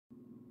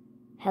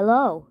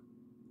Hello,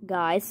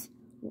 guys.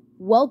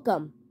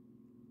 Welcome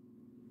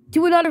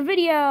to another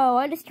video.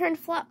 I just turned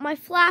my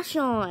flash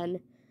on.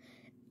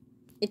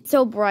 It's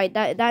so bright.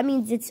 That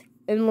means it's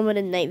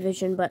unlimited night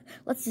vision, but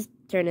let's just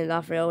turn it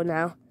off real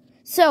now.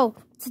 So,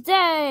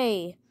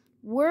 today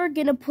we're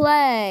gonna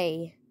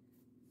play.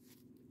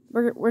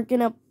 We're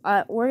gonna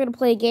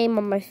play a game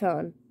on my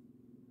phone.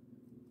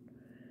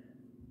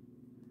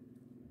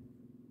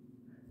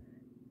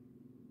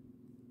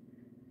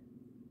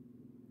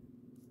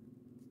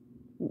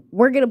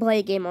 We're gonna play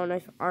a game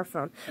on our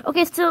phone.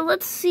 Okay, so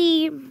let's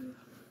see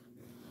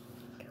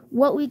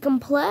what we can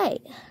play.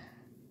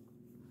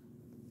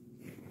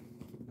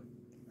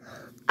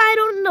 I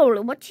don't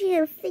know. What do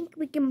you think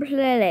we can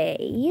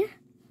play?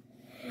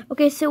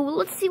 Okay, so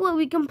let's see what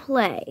we can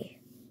play.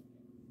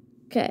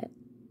 Okay,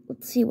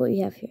 let's see what we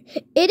have here.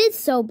 It is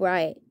so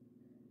bright.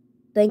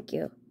 Thank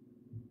you.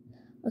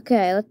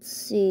 Okay, let's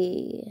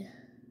see.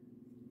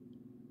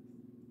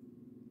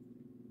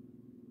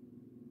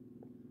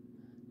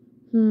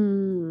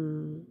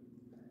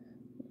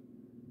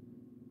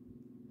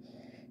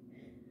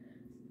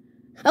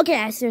 Okay,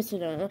 I seriously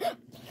don't know.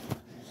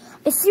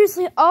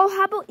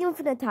 How about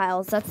Infinite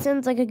Tiles? That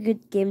sounds like a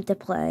good game to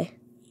play.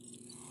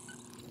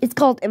 It's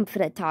called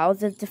Infinite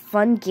Tiles. It's a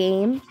fun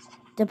game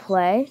to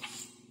play.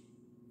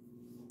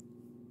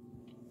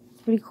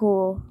 It's pretty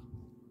cool.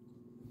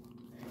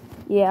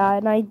 Yeah,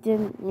 and I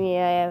didn't,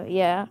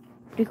 yeah.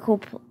 Pretty cool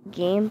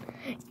game.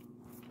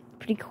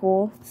 Pretty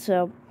cool.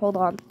 So, hold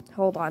on.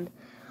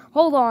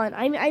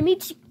 I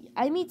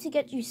need to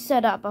get you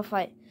set up if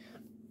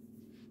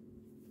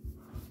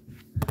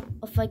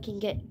I can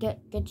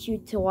get you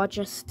to watch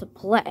us to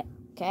play,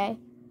 okay?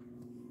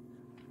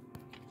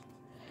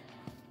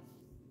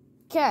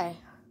 Okay.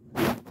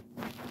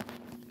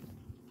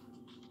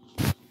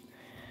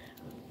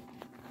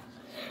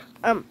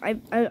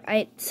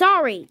 I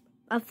sorry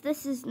if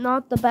this is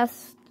not the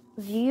best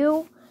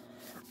view.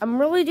 I'm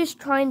really just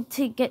trying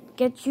to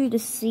get you to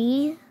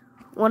see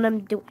what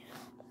I'm doing.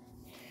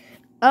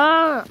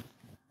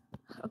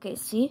 Okay,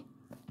 see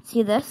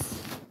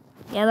this?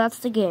 Yeah, that's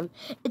the game.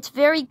 It's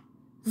very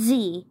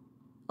Z.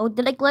 Oh,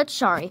 did I glitch?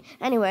 Sorry.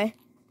 Anyway.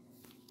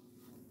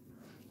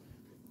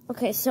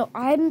 Okay, so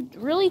I'm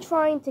really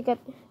trying to get...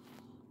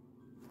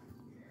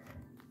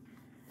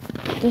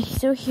 Okay,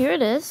 so here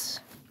it is.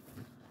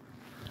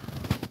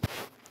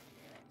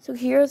 So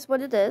here's what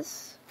it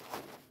is.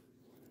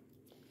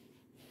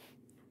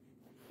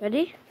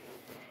 Ready?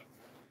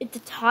 It's a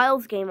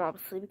tiles game,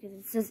 obviously, because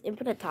it says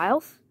Infinite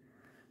Tiles.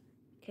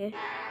 Okay.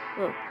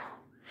 Whoa.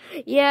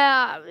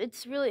 Yeah,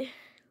 it's really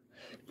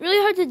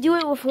hard to do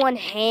it with one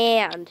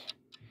hand.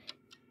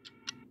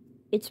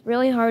 It's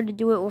really hard to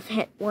do it with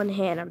one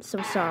hand. I'm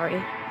so sorry.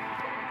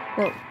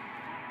 Whoa.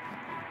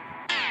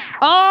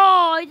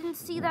 Oh, I didn't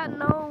see that.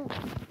 No.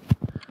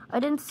 I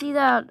didn't see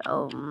that.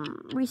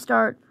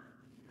 Restart.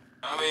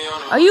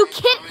 Are you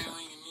kidding?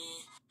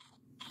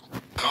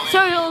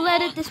 Sorry, we'll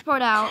edit this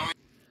part out.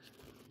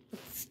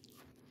 Let's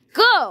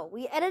go.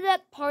 We edited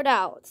that part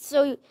out.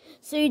 So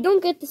you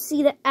don't get to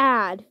see the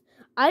ad.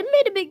 I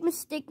made a big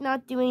mistake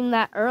not doing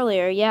that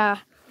earlier, yeah.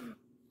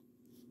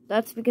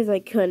 That's because I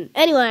couldn't.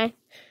 Anyway.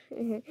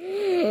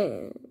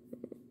 You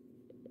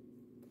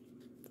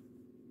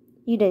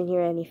didn't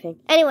hear anything.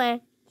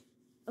 Anyway.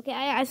 Okay,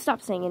 I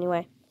stopped saying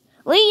anyway.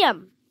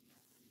 Liam!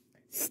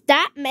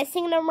 Stop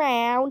messing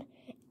around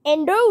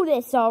and do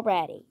this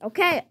already,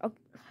 okay?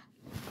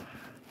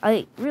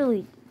 I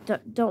really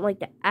don't like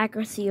the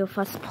accuracy of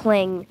us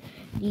playing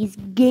these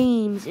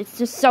games. It's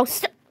just so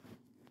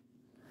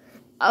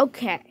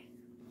okay.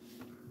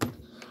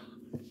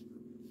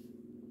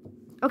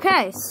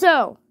 Okay,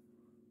 so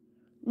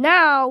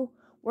now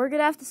we're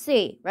gonna have to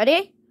see.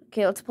 Ready?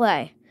 Okay, let's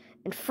play.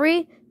 In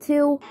 3,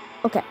 2,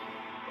 okay.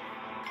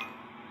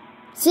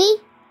 See?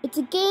 It's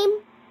a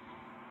game.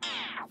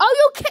 Oh,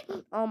 you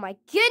kidding? Oh my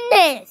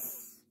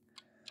goodness!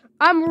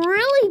 I'm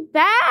really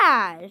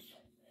bad.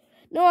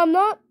 No, I'm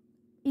not.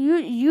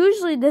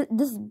 Usually this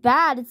is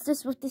bad. It's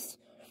just with this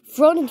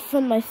thrown in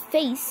front of my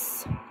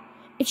face.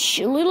 It's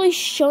literally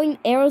showing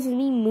arrows of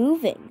me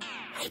moving.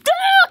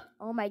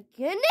 Oh my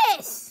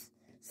goodness!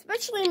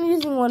 Especially I'm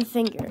using one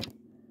finger.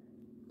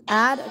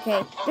 Ad?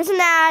 Okay. There's an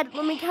ad.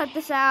 Let me cut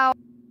this out.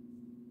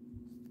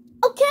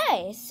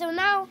 Okay, so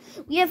now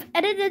we have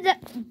edited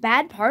that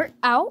bad part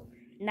out.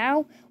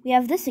 Now we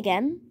have this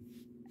again.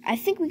 I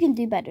think we can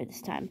do better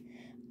this time.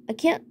 I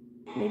can't.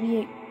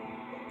 Maybe.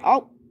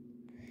 Oh.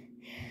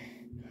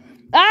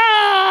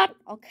 Ah!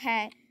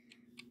 Okay.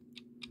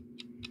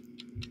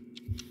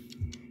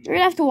 You're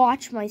gonna have to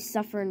watch my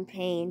suffer and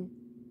pain.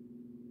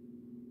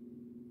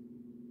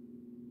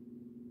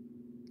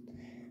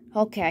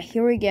 Okay,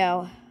 here we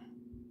go.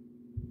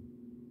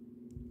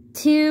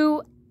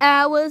 2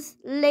 hours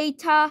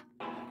later.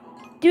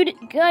 Dude,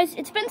 guys,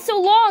 it's been so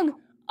long.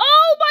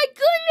 Oh my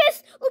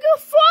goodness! Look how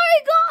far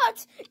I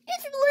got!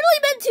 It's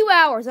literally been 2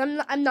 hours.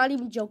 I'm not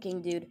even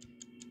joking, dude.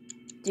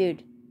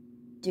 Dude.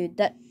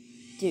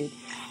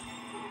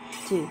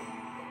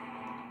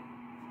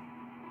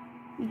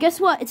 Guess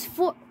what?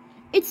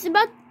 It's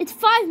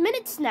 5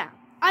 minutes now.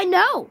 I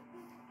know.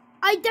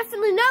 I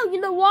definitely know.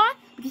 You know why?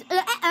 Because,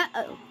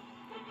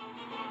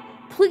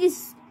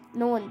 please,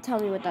 no one tell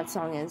me what that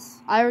song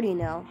is. I already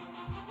know.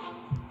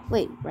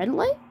 Wait, red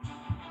light?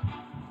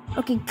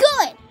 Okay,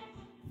 good.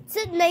 It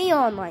said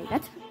neon light.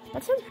 That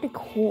sounds pretty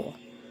cool.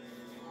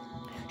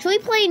 Should we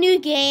play a new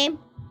game?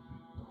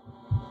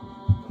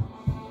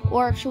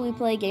 Or should we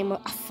play a game?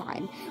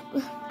 Fine.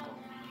 Do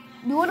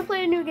you want to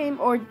play a new game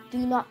or do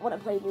you not want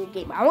to play a new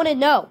game? I want to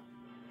know.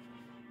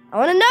 I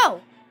want to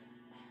know.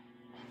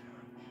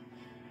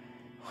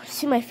 I want to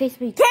see my face,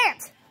 but you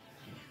can't.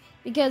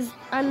 Because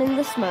I'm in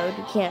this mode.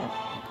 You can't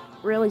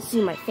really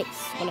see my face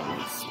when I'm in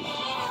this mode.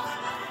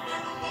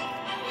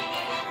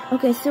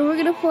 Okay, so we're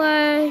going to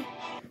play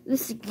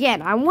this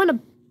again. I want to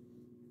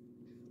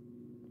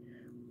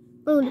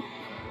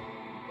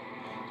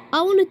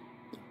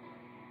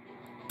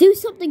do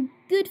something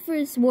good for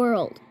this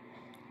world.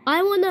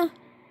 I want to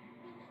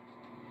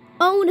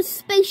own a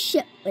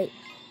spaceship. Wait,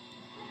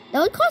 that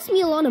would cost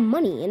me a lot of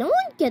money, and I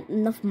won't get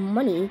enough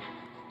money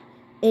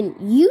in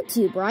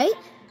YouTube, right?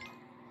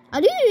 I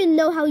don't even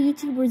know how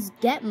YouTubers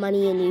get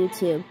money in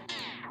YouTube.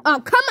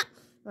 Oh, come on!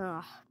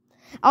 Oh,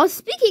 I was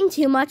speaking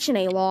too much and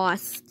I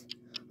lost.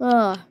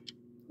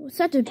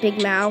 Such a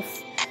big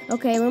mouth.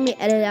 Okay, let me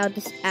edit out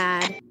this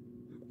ad.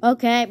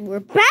 Okay, we're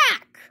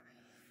back!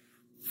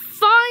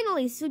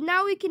 Finally! So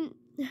now we can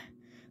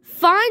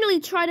finally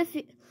try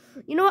to...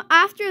 You know what?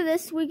 After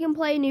this, we can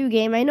play a new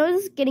game. I know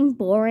this is getting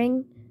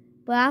boring,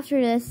 but after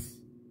this,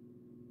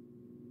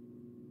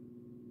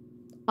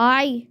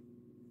 I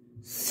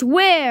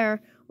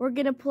swear we're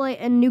gonna play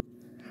a new...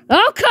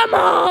 Oh, come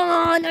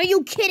on! Are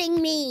you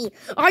kidding me?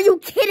 Are you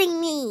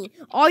kidding me?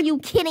 Are you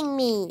kidding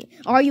me?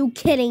 Are you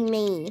kidding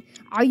me?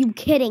 Are you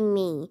kidding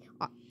me?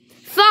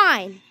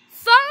 Fine.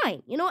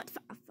 Fine. You know what?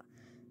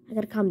 I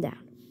gotta calm down.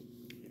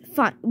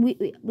 Fine.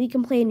 We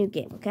can play a new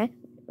game, okay?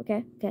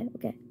 Okay.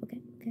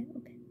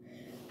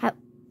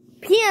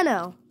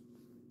 Piano.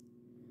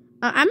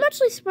 I'm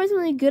actually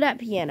surprisingly good at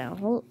piano.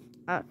 Hold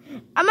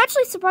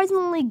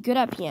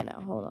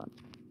on.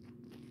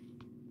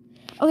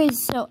 Okay,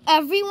 so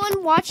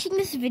everyone watching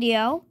this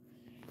video,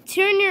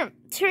 turn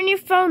your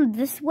phone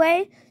this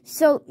way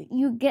so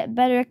you get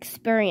better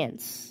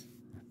experience.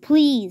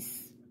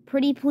 Please.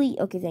 Pretty please.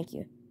 Okay, thank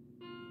you.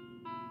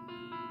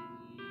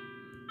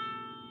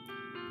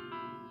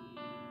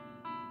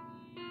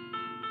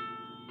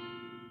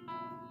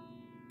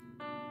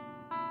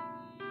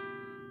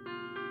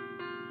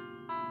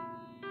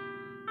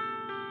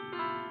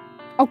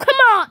 Oh, come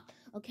on.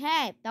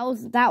 Okay, that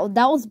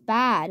was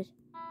bad.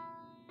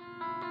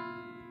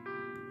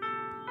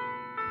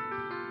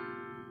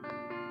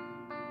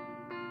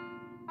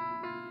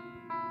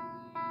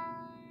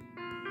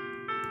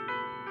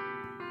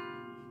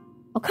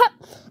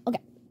 Okay.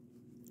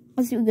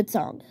 Let's do a good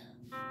song.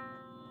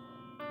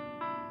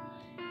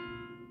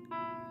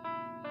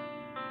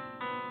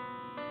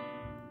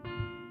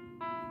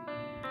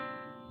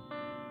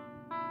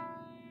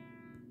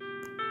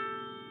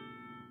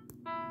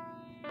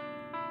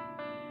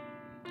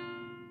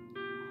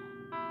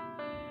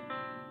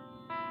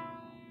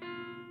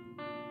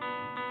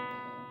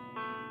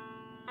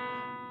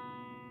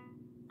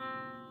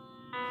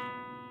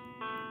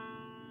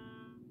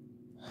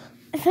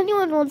 If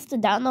anyone wants to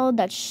download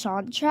that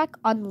soundtrack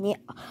on me,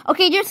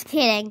 okay, just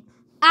kidding.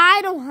 I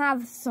don't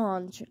have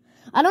soundtrack.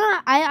 I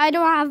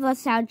don't have a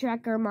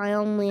soundtrack or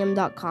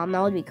myownliam.com.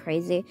 That would be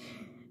crazy.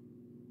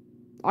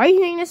 Are you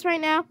hearing this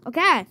right now?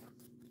 Okay.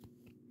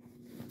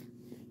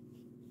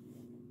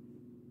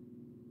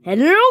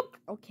 Hello.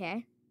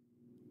 Okay.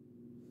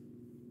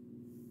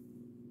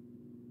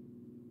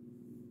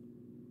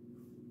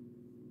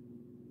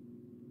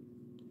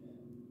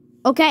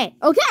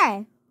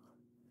 Okay.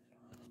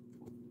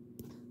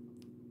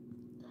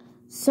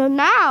 So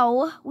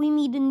now we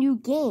need a new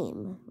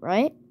game,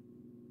 right?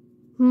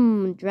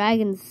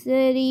 Dragon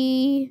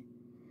City.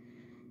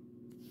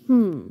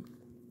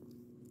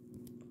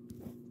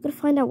 Gotta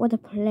find out what to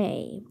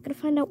play.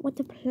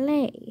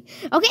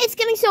 Okay, it's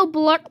getting so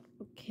blurred.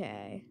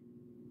 Okay.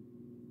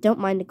 Don't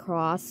mind the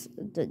cross.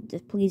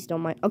 Please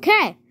don't mind. Okay.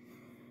 I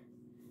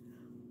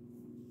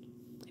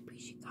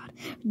appreciate God.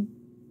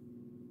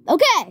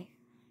 Okay.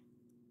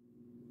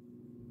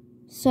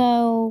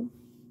 So...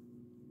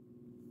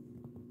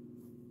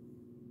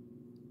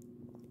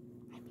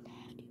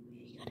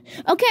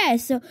 Okay,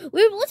 so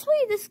let's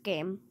play this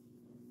game.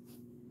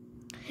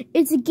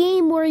 It's a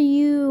game where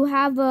you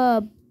have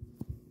a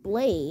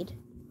blade.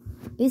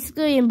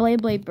 Basically in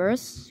Blade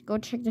Burst. Go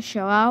check the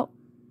show out.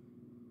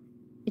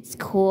 It's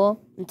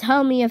cool. And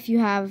tell me if you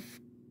have...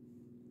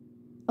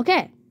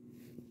 Okay.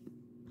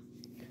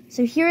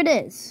 So here it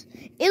is.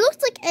 It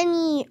looks like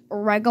any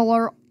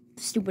regular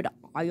stupid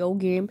IO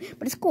game,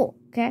 but it's cool,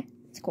 okay?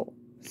 It's cool.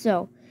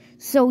 So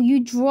you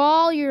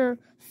draw your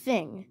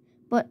thing,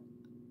 but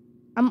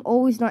I'm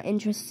always not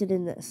interested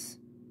in this.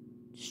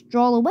 Just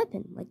draw a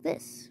weapon like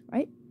this,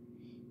 right?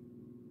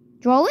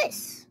 Draw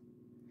this.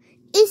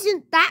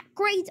 Isn't that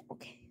great?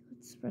 Okay,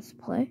 let's press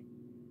play.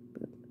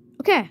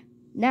 Okay,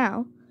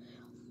 now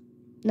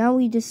Now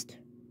we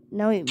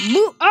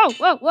move. Oh,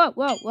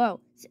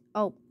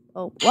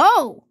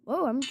 whoa.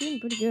 Whoa, I'm doing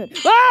pretty good.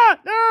 Ah,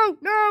 no.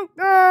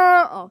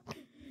 Oh,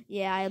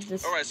 yeah, I have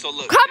this. All right, so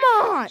look. Come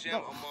on!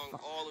 Among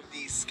all of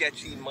these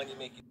sketchy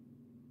money-making.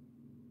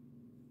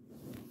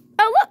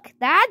 Oh, look,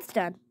 the ad's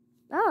done.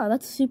 Oh,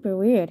 that's super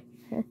weird.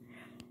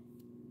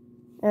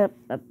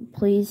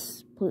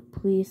 Please.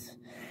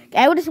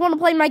 I just want to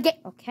play my game.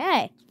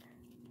 Okay.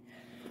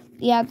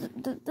 Yeah,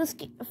 this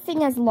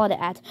thing has a lot of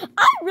ads.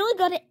 I really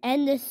gotta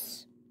end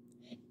this.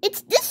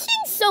 This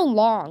thing's so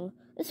long.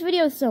 This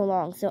video is so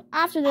long. So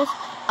after this,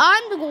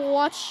 I'm gonna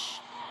watch.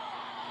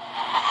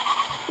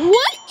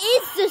 What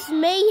is this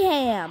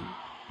mayhem?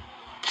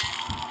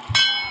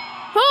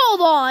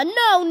 Hold on.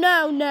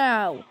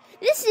 No.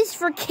 This is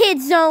for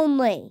kids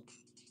only.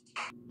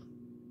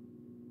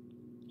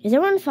 Is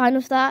everyone fine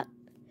with that?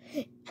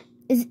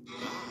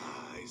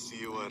 I see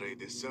you are a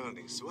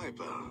discerning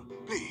swiper.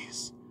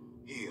 Please.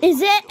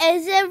 Is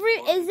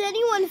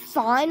anyone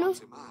fine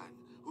with?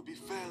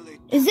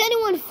 Is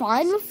anyone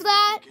fine with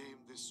that?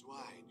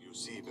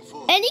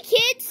 Any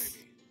kids?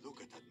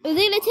 Are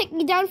they gonna take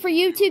me down for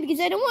YouTube because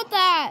I don't want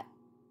that?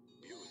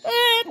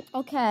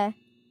 Okay.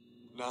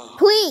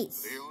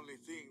 Please.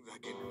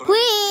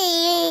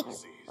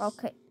 Please.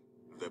 Okay.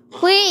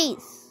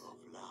 Please.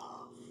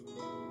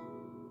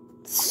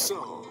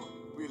 So,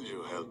 will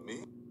you help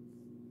me?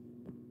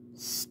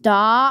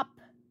 Stop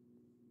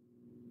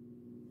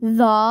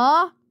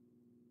the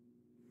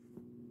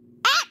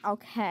ad.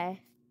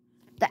 Okay.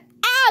 The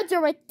ads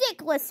are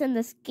ridiculous in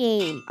this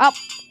game. Oh.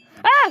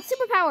 Ah,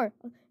 superpower.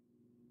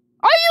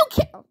 Are you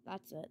kidding? Oh,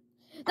 that's it.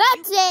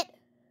 That's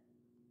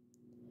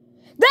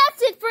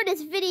it for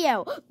this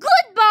video.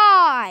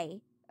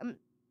 Goodbye.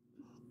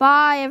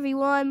 Bye,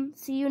 everyone.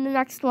 See you in the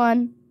next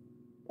one.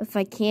 If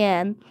I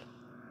can.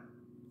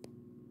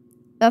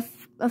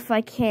 If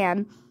I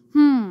can.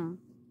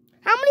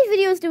 How many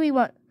videos do we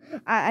want?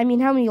 I mean,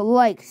 how many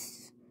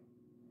likes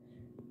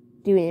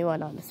do we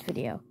want on this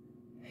video?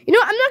 You know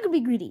what? I'm not going to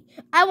be greedy.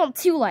 I want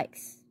 2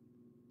 likes.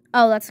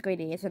 Oh, that's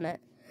greedy, isn't it?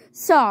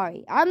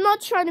 Sorry. I'm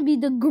not trying to be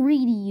the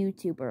greedy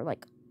YouTuber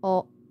like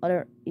all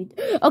other.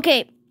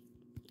 Okay.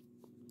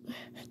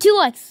 2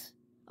 likes.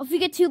 If we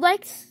get 2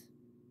 likes,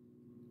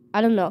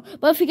 I don't know.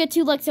 But if we get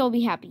 2 likes, I'll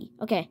be happy.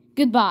 Okay.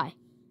 Goodbye.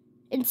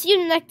 And see you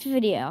in the next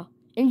video.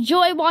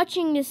 Enjoy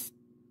watching this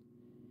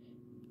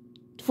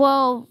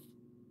 12-minute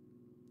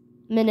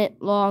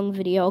long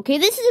video. Okay,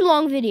 this is a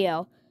long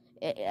video.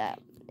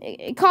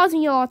 It caused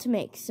me a lot to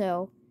make,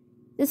 so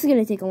this is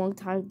gonna take a long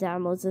time to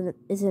download,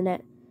 isn't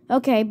it?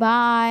 Okay,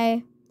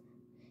 bye.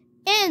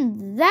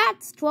 And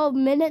that's 12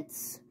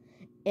 minutes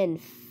and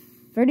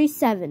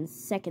 37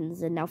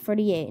 seconds, and now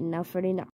 38, and now 39.